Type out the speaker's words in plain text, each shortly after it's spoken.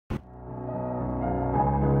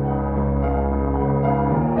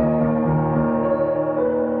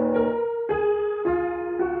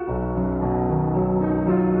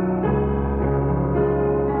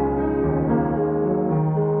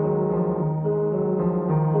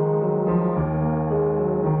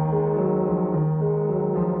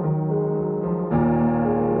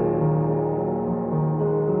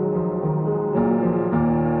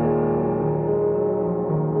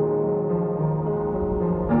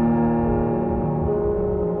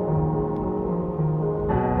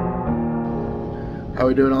How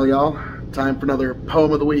we doing, all y'all? Time for another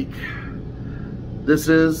poem of the week. This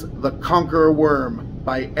is The Conqueror Worm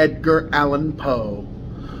by Edgar Allan Poe.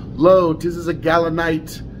 Lo, 'tis a gala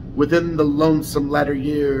night within the lonesome latter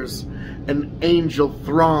years, an angel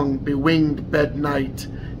throng bewinged bed night,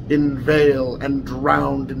 in veil and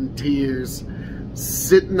drowned in tears.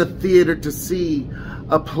 Sit in a theater to see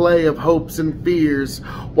a play of hopes and fears,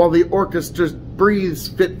 while the orchestra breathes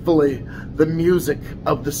fitfully the music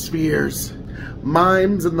of the spheres.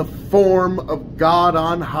 Mimes in the form of God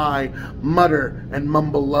on high mutter and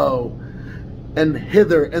mumble low, and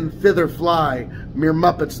hither and thither fly mere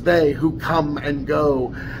Muppets they who come and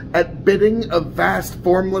go, at bidding of vast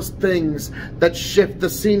formless things that shift the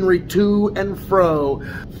scenery to and fro,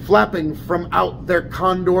 flapping from out their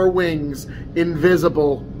condor wings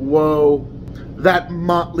invisible woe. That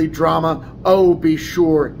motley drama, oh be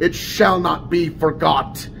sure, it shall not be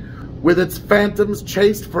forgot, with its phantoms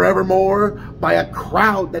chased forevermore by a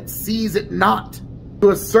crowd that sees it not, to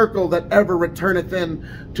a circle that ever returneth in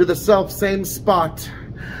to the self-same spot,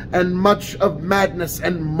 and much of madness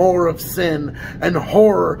and more of sin, and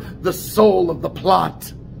horror the soul of the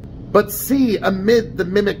plot. But see, amid the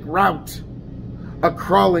mimic rout, a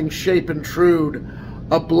crawling shape intrude,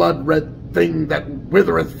 a blood-red thing that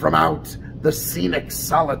withereth from out the scenic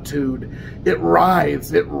solitude. It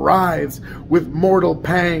writhes with mortal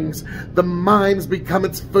pangs. The mimes become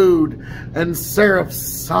its food, and seraphs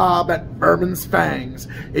sob at vermin's fangs,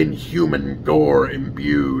 in human gore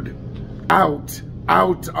imbued. Out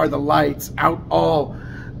are the lights, out all,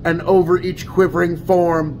 and over each quivering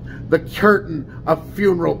form, the curtain of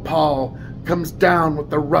funeral pall comes down with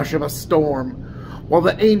the rush of a storm, while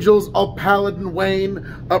the angels, all pallid and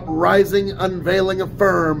wan, uprising, unveiling,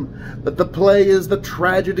 affirm that the play is the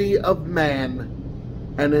tragedy of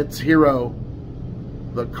man, and its hero,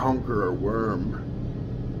 the conqueror worm.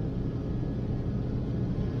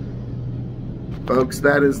 Folks,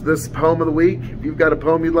 that is this poem of the week. If you've got a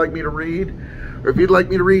poem you'd like me to read, or if you'd like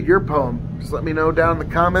me to read your poem, just let me know down in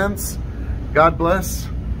the comments. God bless.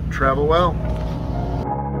 Travel well.